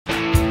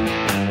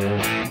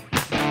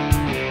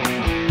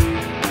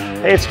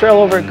Hey, it's Trail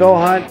over at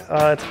GOHUNT.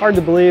 It's hard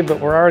to believe, but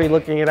we're already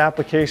looking at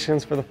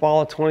applications for the fall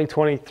of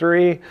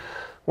 2023.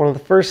 One of the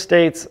first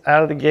states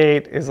out of the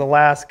gate is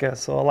Alaska.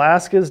 So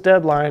Alaska's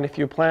deadline, if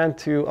you plan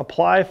to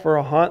apply for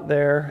a hunt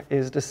there,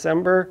 is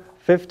December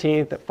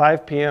 15th at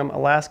 5 p.m.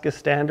 Alaska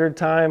Standard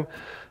Time.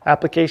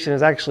 Application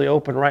is actually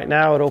open right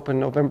now. It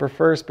opened November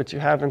 1st, but you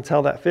have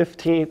until that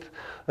 15th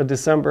of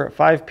December at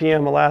 5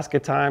 p.m. Alaska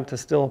time to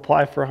still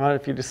apply for a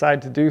hunt if you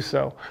decide to do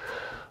so.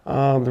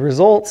 The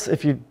results,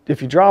 if you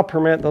draw a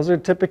permit, those are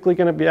typically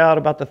going to be out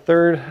about the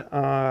third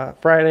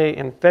Friday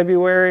in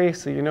February,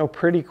 so you know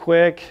pretty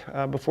quick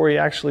before you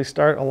actually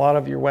start a lot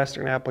of your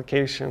Western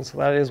applications. So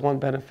that is one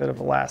benefit of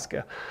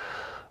Alaska.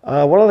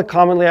 One of the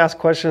commonly asked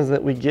questions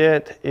that we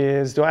get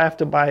is, do I have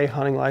to buy a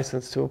hunting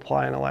license to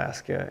apply in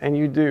Alaska? And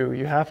you do.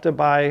 You have to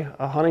buy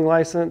a hunting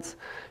license.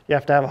 You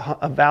have to have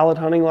a valid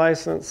hunting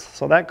license.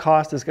 So that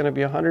cost is going to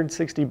be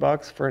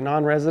 $160 for a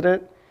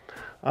non-resident.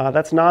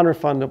 That's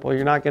non-refundable.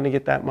 You're not going to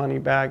get that money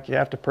back. You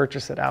have to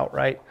purchase it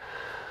outright.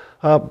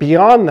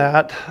 Beyond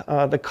that,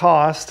 the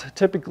cost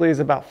typically is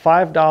about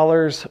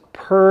 $5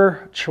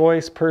 per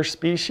choice per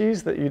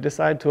species that you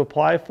decide to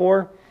apply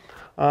for.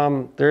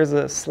 There is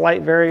a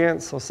slight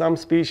variance, so some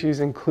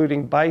species,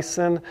 including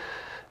bison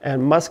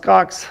and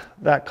muskox,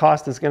 that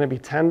cost is going to be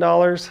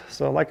 $10.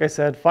 So like I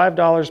said,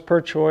 $5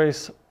 per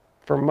choice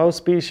for most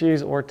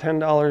species, or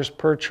 $10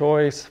 per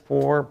choice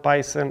for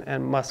bison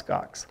and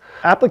muskox.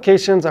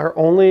 Applications are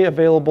only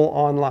available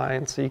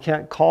online, so you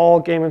can't call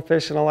Game and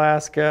Fish in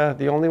Alaska.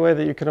 The only way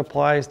that you can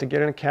apply is to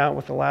get an account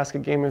with Alaska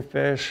Game and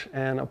Fish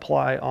and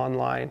apply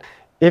online.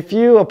 If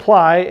you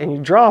apply and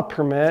you draw a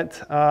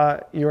permit,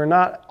 you are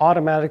not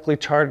automatically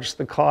charged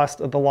the cost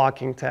of the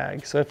locking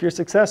tag. So if you're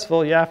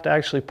successful, you have to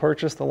actually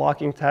purchase the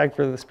locking tag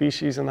for the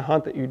species and the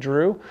hunt that you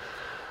drew.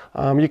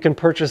 You can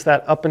purchase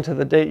that up until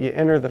the date you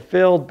enter the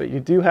field, but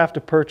you do have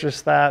to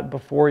purchase that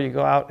before you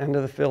go out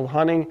into the field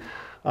hunting.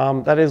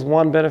 That is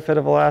one benefit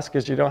of Alaska,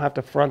 is you don't have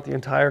to front the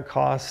entire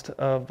cost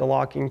of the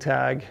locking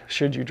tag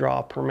should you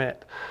draw a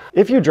permit.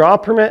 If you draw a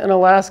permit in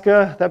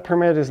Alaska, that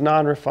permit is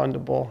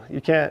non-refundable.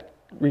 You can't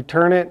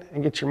return it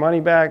and get your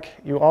money back.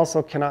 You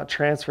also cannot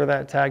transfer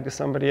that tag to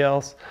somebody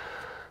else.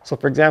 So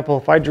for example,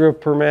 if I drew a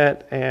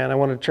permit and I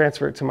want to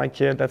transfer it to my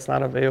kid, that's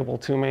not available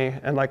to me.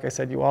 And like I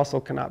said, you also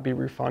cannot be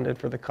refunded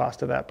for the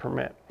cost of that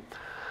permit.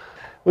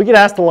 We get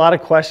asked a lot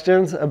of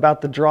questions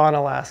about the draw in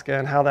Alaska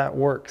and how that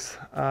works.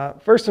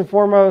 First and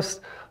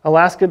foremost,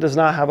 Alaska does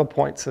not have a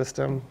point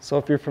system. So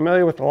if you're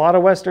familiar with a lot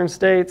of Western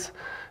states,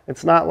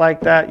 it's not like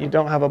that. You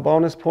don't have a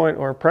bonus point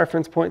or a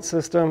preference point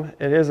system.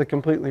 It is a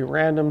completely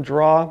random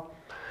draw.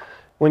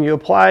 When you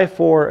apply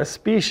for a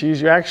species,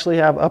 you actually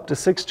have up to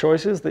 6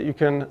 choices that you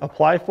can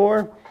apply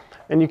for,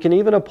 and you can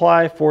even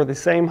apply for the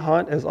same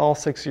hunt as all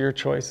 6 of your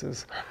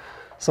choices.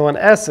 So in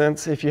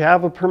essence, if you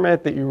have a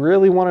permit that you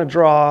really want to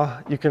draw,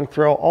 you can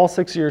throw all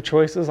 6 of your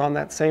choices on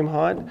that same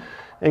hunt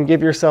and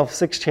give yourself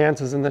 6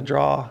 chances in the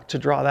draw to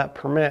draw that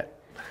permit.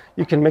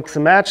 You can mix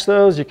and match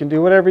those, you can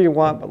do whatever you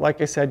want, but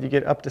like I said, you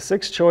get up to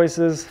 6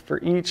 choices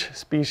for each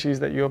species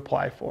that you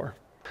apply for.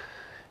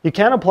 You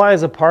can apply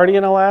as a party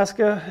in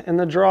Alaska in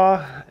the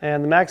draw,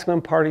 and the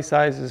maximum party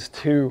size is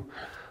 2.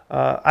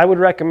 I would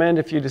recommend,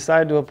 if you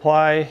decide to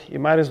apply, you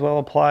might as well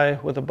apply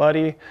with a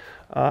buddy.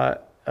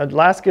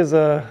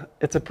 Alaska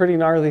it's a pretty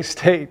gnarly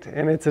state,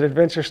 and it's an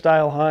adventure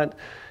style hunt.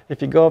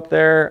 If you go up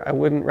there, I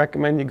wouldn't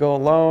recommend you go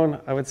alone.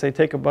 I would say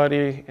take a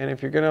buddy, and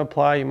if you're going to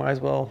apply, you might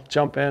as well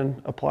jump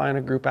in, apply in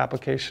a group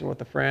application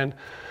with a friend.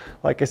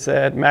 Like I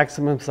said,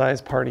 maximum size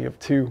party of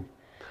 2.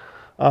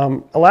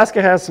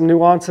 Alaska has some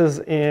nuances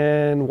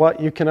in what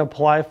you can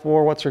apply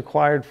for, what's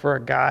required for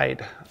a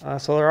guide.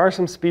 So there are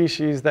some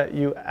species that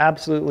you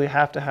absolutely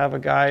have to have a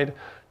guide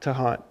to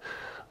hunt.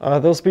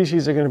 Those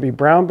species are going to be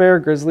brown bear,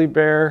 grizzly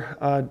bear,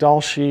 Dall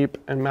sheep,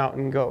 and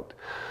mountain goat.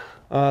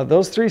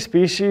 Those 3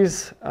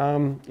 species,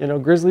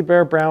 grizzly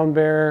bear, brown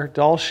bear,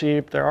 Dall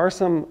sheep, there are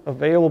some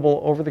available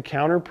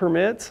over-the-counter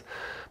permits.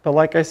 But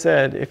like I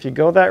said, if you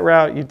go that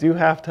route, you do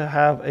have to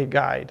have a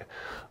guide.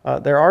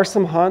 There are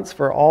some hunts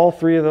for all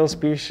 3 of those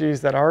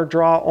species that are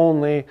draw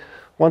only.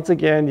 Once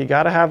again, you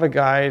got to have a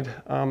guide.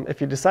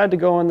 If you decide to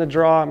go in the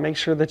draw, make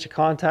sure that you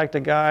contact a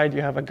guide. You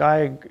have a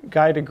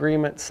guide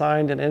agreement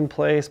signed and in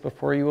place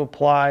before you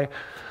apply.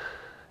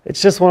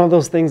 It's just one of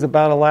those things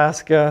about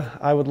Alaska.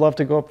 I would love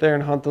to go up there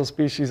and hunt those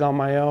species on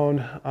my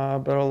own,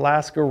 but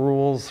Alaska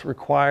rules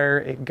require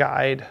a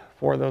guide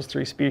for those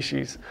 3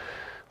 species.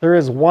 There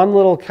is one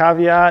little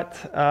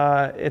caveat.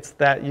 It's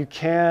that you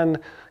can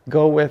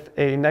go with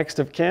a next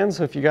of kin.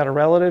 So if you got a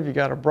relative, you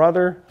got a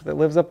brother that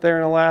lives up there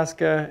in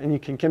Alaska, and you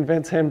can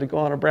convince him to go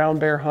on a brown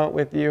bear hunt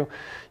with you.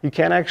 You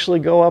can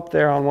actually go up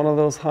there on one of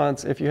those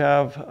hunts if you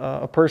have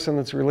a person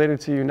that's related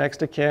to you,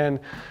 next of kin,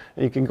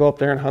 and you can go up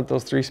there and hunt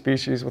those 3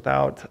 species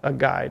without a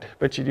guide.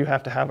 But you do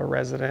have to have a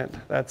resident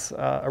that's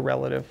a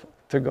relative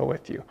to go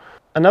with you.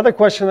 Another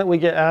question that we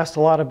get asked a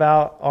lot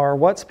about are,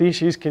 what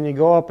species can you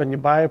go up and you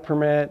buy a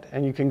permit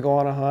and you can go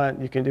on a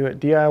hunt, you can do it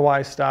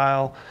DIY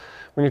style.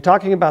 When you're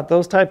talking about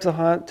those types of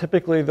hunt,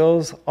 typically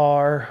those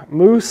are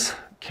moose,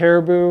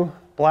 caribou,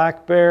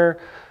 black bear,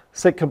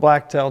 Sitka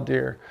black-tailed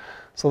deer.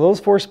 So those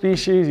 4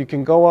 species, you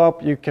can go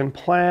up, you can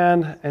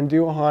plan and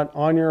do a hunt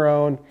on your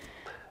own.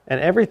 And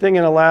everything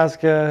in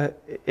Alaska,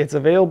 it's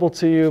available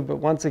to you, but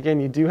once again,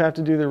 you do have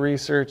to do the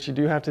research, you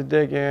do have to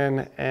dig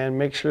in and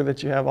make sure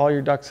that you have all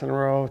your ducks in a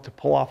row to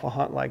pull off a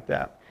hunt like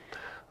that.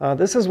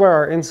 This is where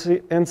our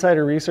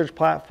insider research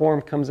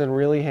platform comes in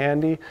really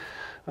handy.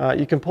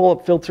 You can pull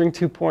up filtering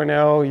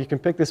 2.0, you can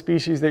pick the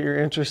species that you're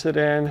interested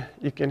in,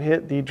 you can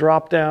hit the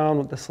drop down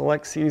with the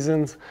select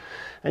seasons,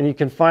 and you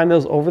can find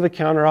those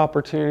over-the-counter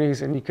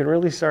opportunities, and you can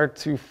really start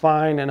to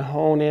find and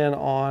hone in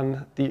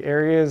on the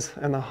areas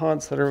and the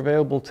hunts that are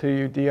available to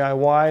you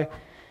DIY.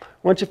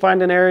 Once you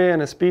find an area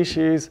and a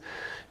species,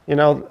 you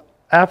know,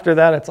 after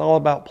that it's all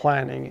about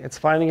planning. It's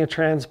finding a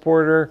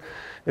transporter,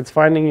 it's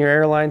finding your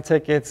airline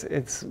tickets,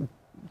 it's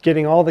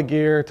getting all the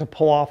gear to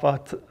pull off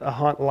a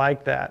hunt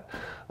like that.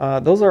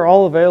 Those are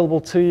all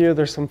available to you.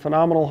 There's some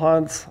phenomenal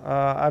hunts.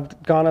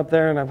 I've gone up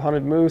there and I've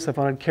hunted moose, I've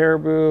hunted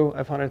caribou,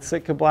 I've hunted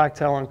Sitka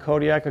blacktail and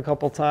Kodiak a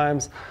couple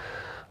times.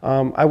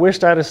 I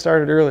wished I'd have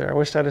started earlier. I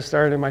wished I'd have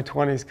started in my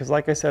 20s because,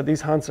 like I said,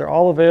 these hunts are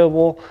all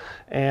available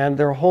and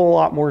they're a whole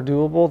lot more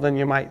doable than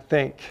you might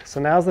think. So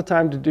now's the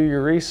time to do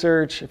your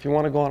research if you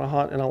want to go on a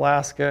hunt in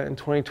Alaska in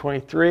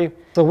 2023.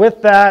 So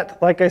with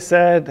that, like I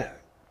said,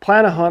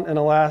 plan a hunt in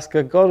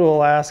Alaska, go to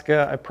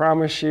Alaska. I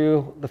promise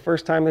you, the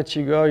first time that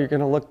you go, you're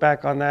gonna look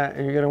back on that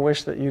and you're gonna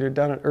wish that you'd have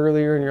done it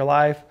earlier in your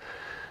life.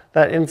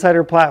 That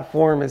insider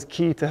platform is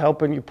key to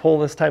helping you pull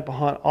this type of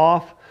hunt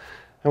off.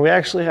 And we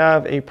actually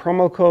have a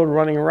promo code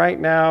running right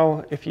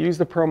now. If you use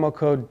the promo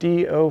code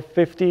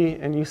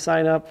DO50 and you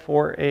sign up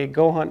for a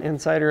GOHUNT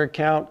Insider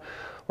account,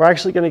 we're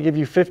actually going to give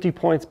you 50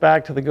 points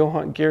back to the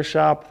GOHUNT Gear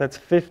Shop. That's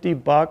 50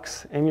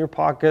 bucks in your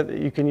pocket that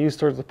you can use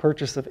towards the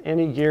purchase of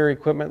any gear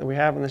equipment that we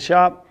have in the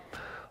shop.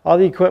 All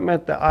the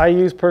equipment that I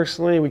use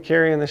personally, we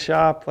carry in the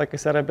shop. Like I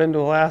said, I've been to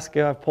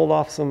Alaska. I've pulled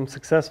off some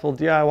successful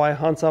DIY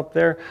hunts up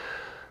there.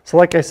 So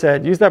like I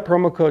said, use that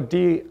promo code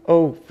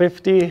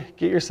DO50,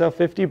 get yourself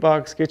 50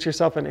 bucks, get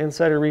yourself an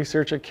Insider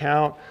Research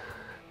account.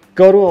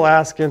 Go to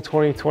Alaska in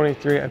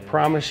 2023. I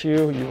promise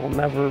you, you will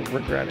never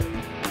regret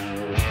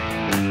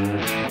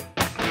it.